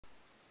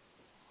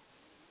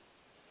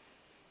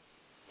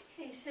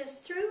He says,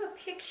 through a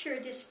picture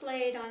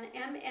displayed on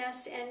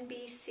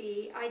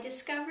MSNBC, I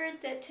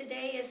discovered that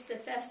today is the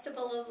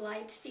Festival of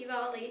Lights,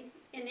 Diwali,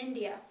 in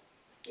India.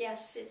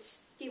 Yes,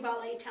 it's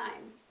Diwali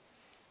time.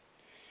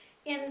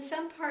 In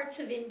some parts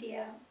of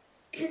India,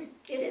 it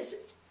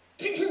is,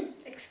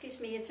 excuse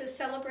me, it's a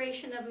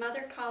celebration of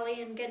Mother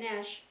Kali and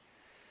Ganesh.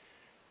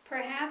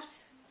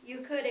 Perhaps you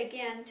could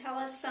again tell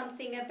us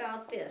something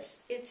about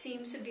this. It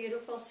seems a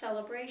beautiful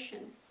celebration.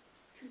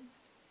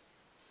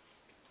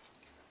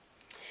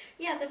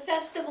 Yeah, the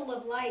Festival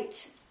of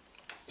Lights.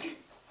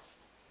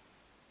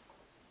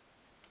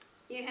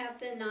 You have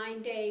the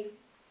 9-day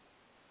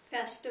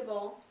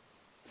festival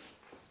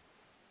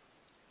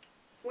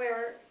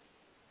where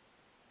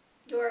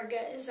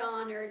Durga is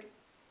honored,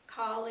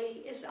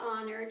 Kali is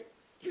honored.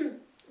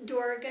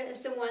 Durga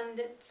is the one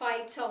that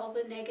fights all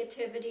the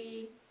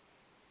negativity.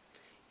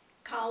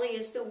 Kali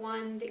is the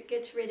one that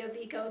gets rid of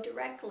ego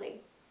directly.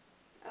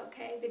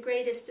 Okay, the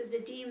greatest of the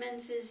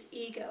demons is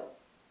ego.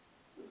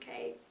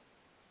 Okay,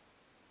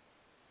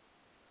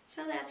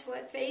 so that's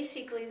what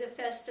basically the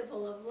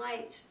Festival of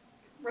Lights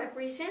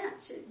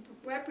represents. It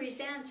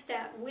represents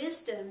that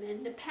wisdom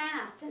and the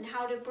path and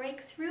how to break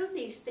through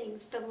these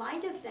things, the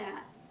light of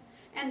that,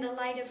 and the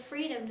light of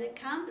freedom that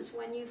comes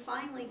when you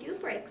finally do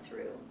break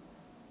through.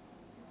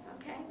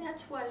 Okay,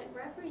 that's what it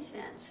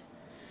represents.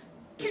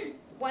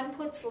 One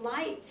puts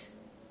lights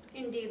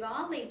in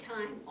Diwali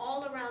time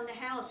all around the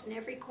house, in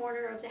every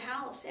corner of the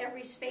house,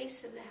 every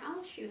space of the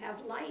house, you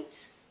have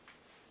lights.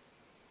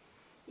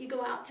 You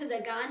go out to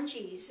the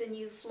Ganges and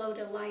you float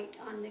a light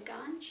on the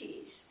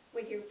Ganges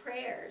with your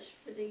prayers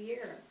for the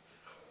year.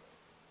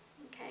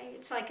 Okay,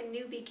 it's like a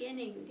new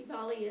beginning.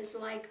 Diwali is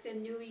like the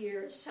New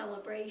Year's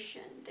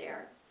celebration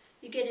there.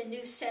 You get a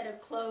new set of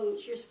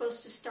clothes. You're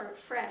supposed to start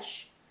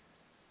fresh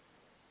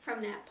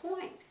from that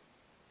point.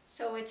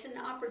 So it's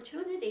an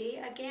opportunity,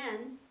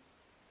 again,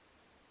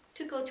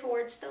 to go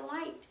towards the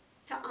light,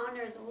 to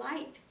honor the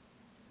light,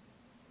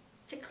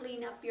 to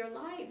clean up your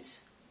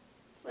lives.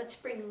 Let's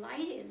bring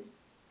light in,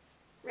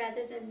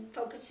 rather than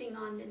focusing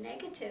on the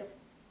negative.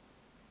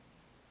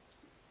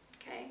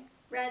 Okay?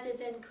 Rather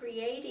than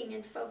creating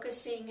and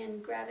focusing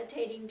and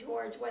gravitating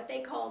towards what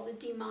they call the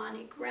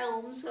demonic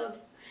realms of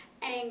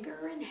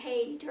anger and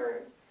hate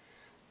or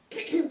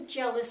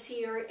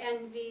jealousy or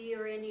envy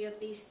or any of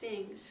these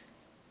things.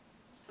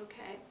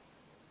 Okay?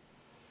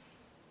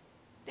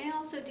 They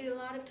also do a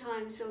lot of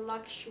times a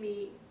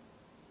Lakshmi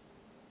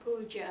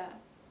puja.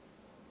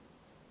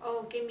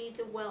 Oh, give me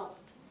the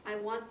wealth. I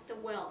want the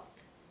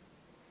wealth.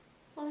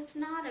 Well, it's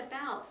not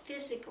about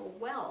physical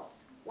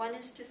wealth. One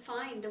is to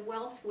find the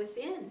wealth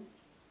within,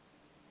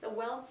 the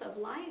wealth of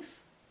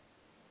life,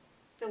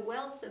 the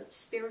wealth of the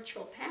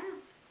spiritual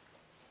path.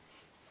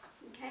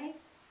 Okay?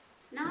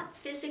 Not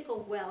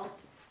physical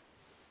wealth.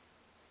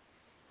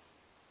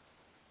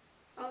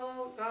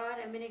 Oh, God,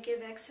 I'm going to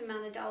give X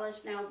amount of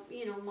dollars now,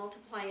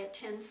 multiply it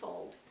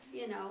tenfold.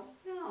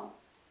 No.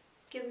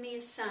 Give me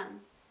a son.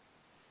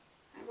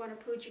 I want a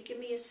puja, give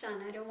me a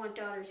son. I don't want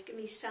daughters, give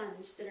me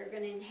sons that are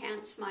going to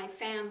enhance my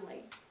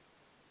family.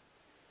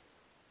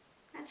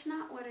 That's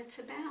not what it's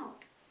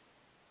about.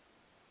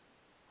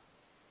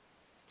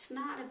 It's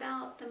not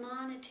about the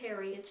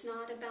monetary. It's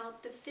not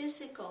about the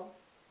physical.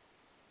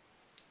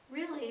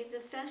 Really, the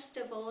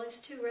festival is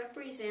to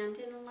represent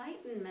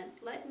enlightenment.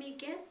 Let me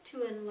get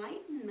to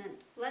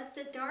enlightenment. Let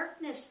the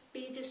darkness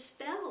be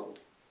dispelled.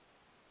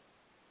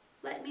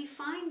 Let me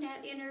find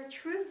that inner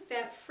truth,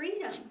 that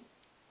freedom.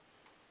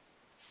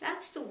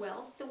 That's the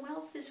wealth. The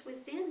wealth is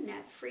within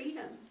that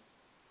freedom.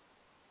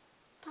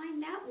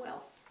 Find that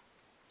wealth.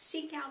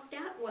 Seek out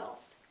that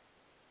wealth.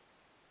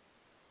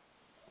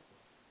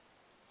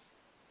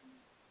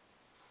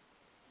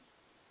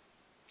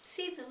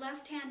 See the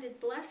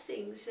left-handed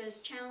blessings as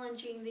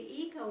challenging the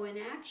ego, and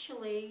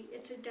actually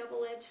it's a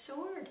double-edged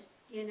sword,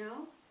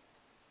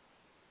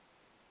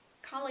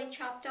 Kali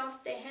chopped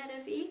off the head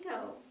of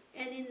ego,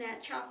 and in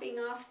that chopping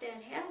off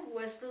that head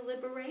was the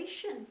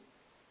liberation.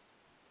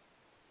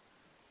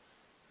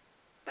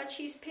 But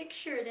she's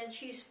pictured and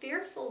she's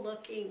fearful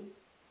looking.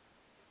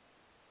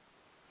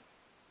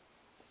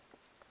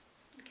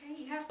 Okay,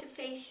 you have to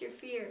face your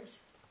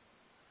fears.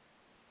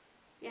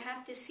 You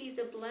have to see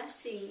the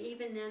blessing,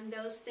 even in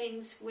those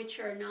things which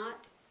are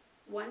not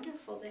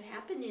wonderful that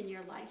happen in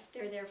your life.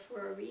 They're there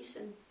for a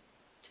reason,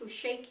 to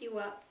shake you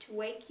up, to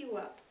wake you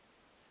up.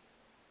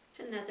 It's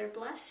another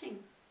blessing,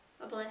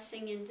 a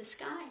blessing in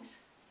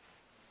disguise.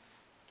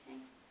 Okay?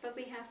 But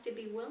we have to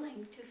be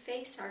willing to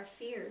face our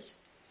fears,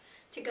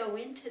 to go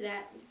into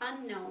that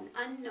unknown,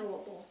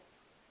 unknowable.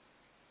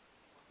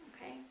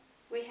 Okay?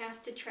 We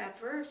have to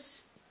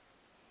traverse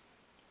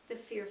the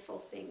fearful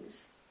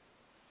things,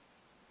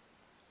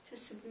 to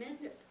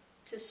submit,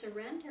 to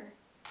surrender.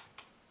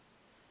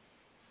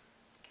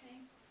 Okay?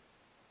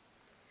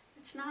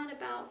 It's not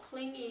about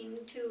clinging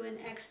to an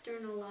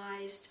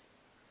externalized,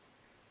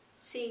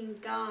 seeing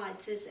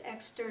gods as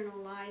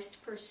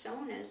externalized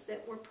personas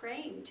that we're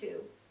praying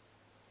to.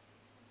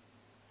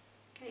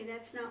 Okay,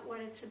 that's not what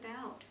it's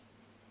about.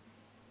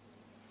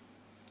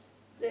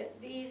 The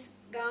these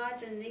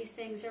gods and these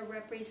things are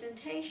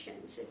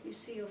representations. If you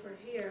see over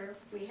here,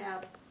 we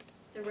have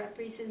the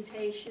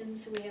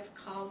representations. We have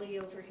Kali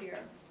over here.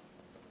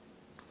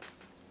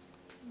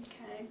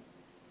 Okay.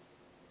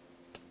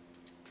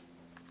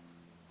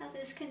 Now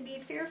this can be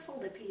fearful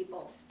to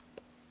people,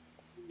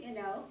 you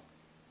know,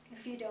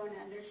 if you don't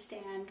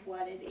understand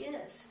what it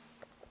is.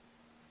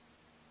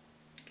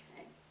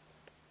 Okay.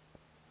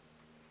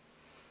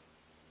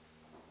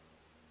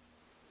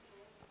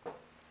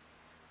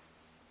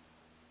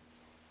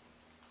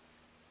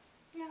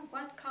 Yeah,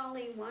 what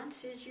Kali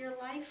wants is your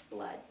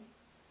lifeblood.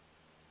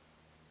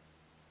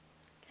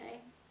 Okay?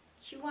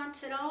 She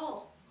wants it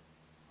all.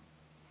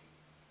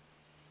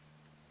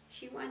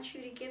 She wants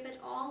you to give it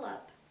all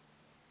up.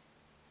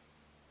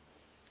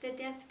 The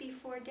death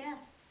before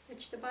death,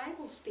 which the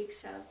Bible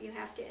speaks of. You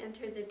have to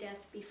enter the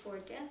death before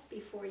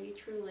you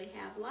truly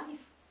have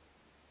life.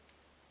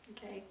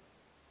 Okay?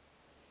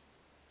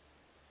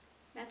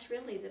 That's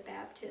really the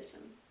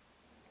baptism.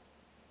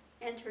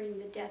 Entering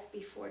the death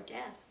before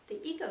death, the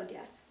ego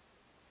death.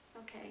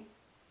 Okay?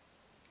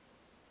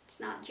 It's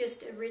not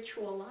just a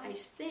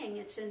ritualized thing,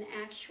 it's an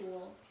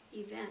actual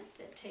event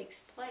that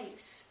takes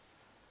place.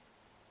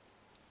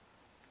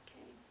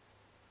 Okay?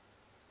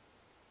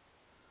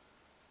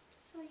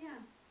 So yeah.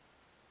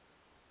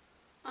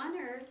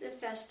 Honor the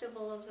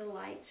Festival of the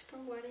Lights for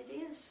what it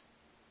is.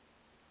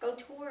 Go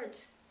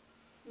towards.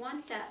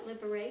 Want that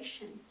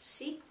liberation.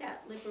 Seek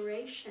that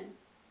liberation.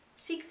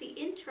 Seek the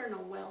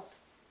internal wealth,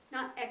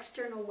 not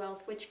external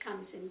wealth which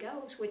comes and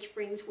goes, which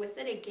brings with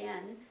it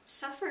again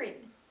suffering.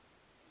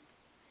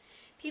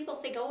 People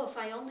think, oh, if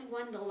I only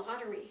won the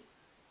lottery.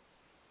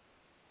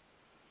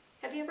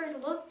 Have you ever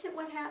looked at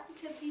what happened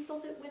to people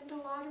that win the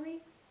lottery?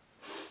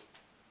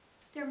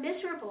 They're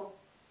miserable.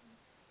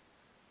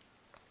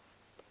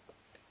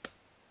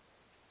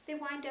 They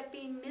wind up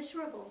being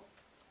miserable.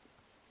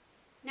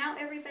 Now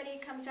everybody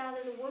comes out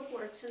of the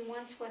woodworks and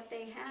wants what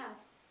they have.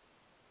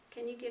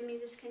 Can you give me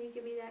this? Can you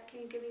give me that?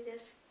 Can you give me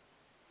this?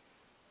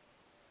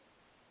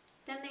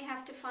 Then they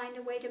have to find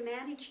a way to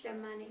manage their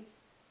money.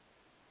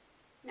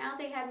 Now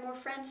they have more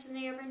friends than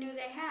they ever knew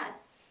they had.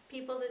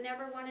 People that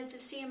never wanted to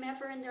see them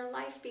ever in their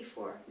life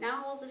before.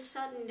 Now all of a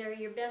sudden they're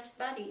your best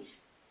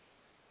buddies.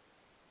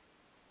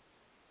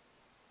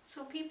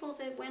 So people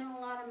that win a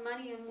lot of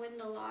money and win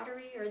the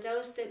lottery, or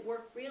those that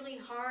work really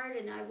hard,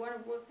 and I want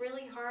to work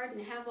really hard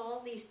and have all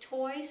these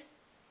toys,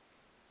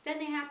 then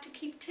they have to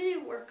continue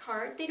to work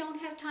hard. They don't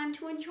have time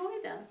to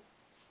enjoy them.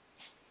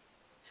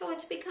 So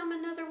it's become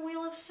another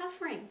wheel of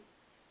suffering.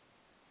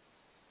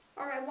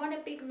 Or I want a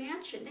big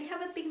mansion. They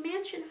have a big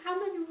mansion. How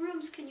many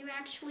rooms can you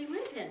actually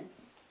live in?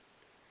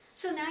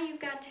 So now you've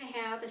got to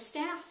have a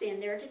staff in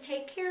there to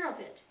take care of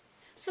it.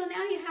 So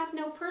now you have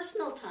no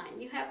personal time.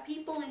 You have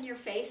people in your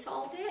face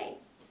all day.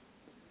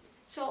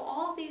 So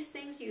all these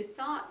things you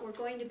thought were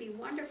going to be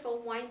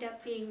wonderful wind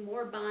up being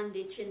more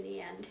bondage in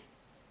the end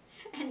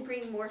and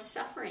bring more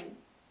suffering.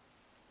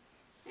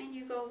 And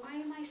you go, why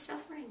am I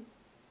suffering?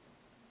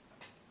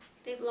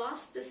 They've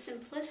lost the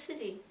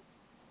simplicity.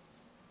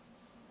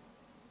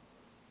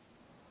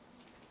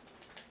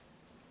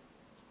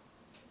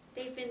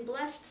 They've been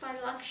blessed by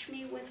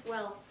Lakshmi with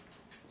wealth.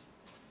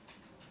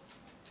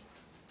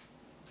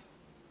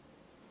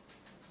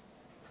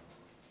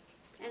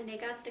 And they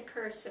got the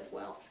curse of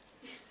wealth.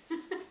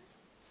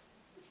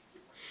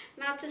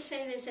 Not to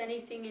say there's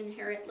anything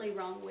inherently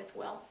wrong with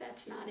wealth,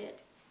 that's not it.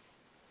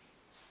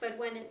 But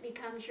when it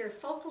becomes your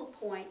focal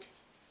point,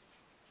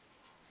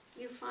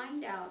 you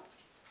find out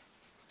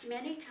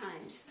many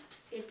times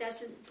it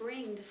doesn't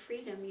bring the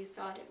freedom you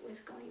thought it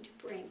was going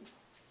to bring.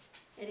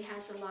 It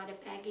has a lot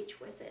of baggage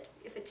with it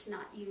if it's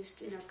not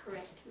used in a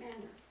correct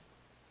manner.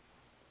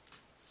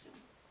 So,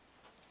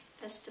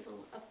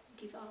 Festival of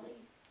Diwali.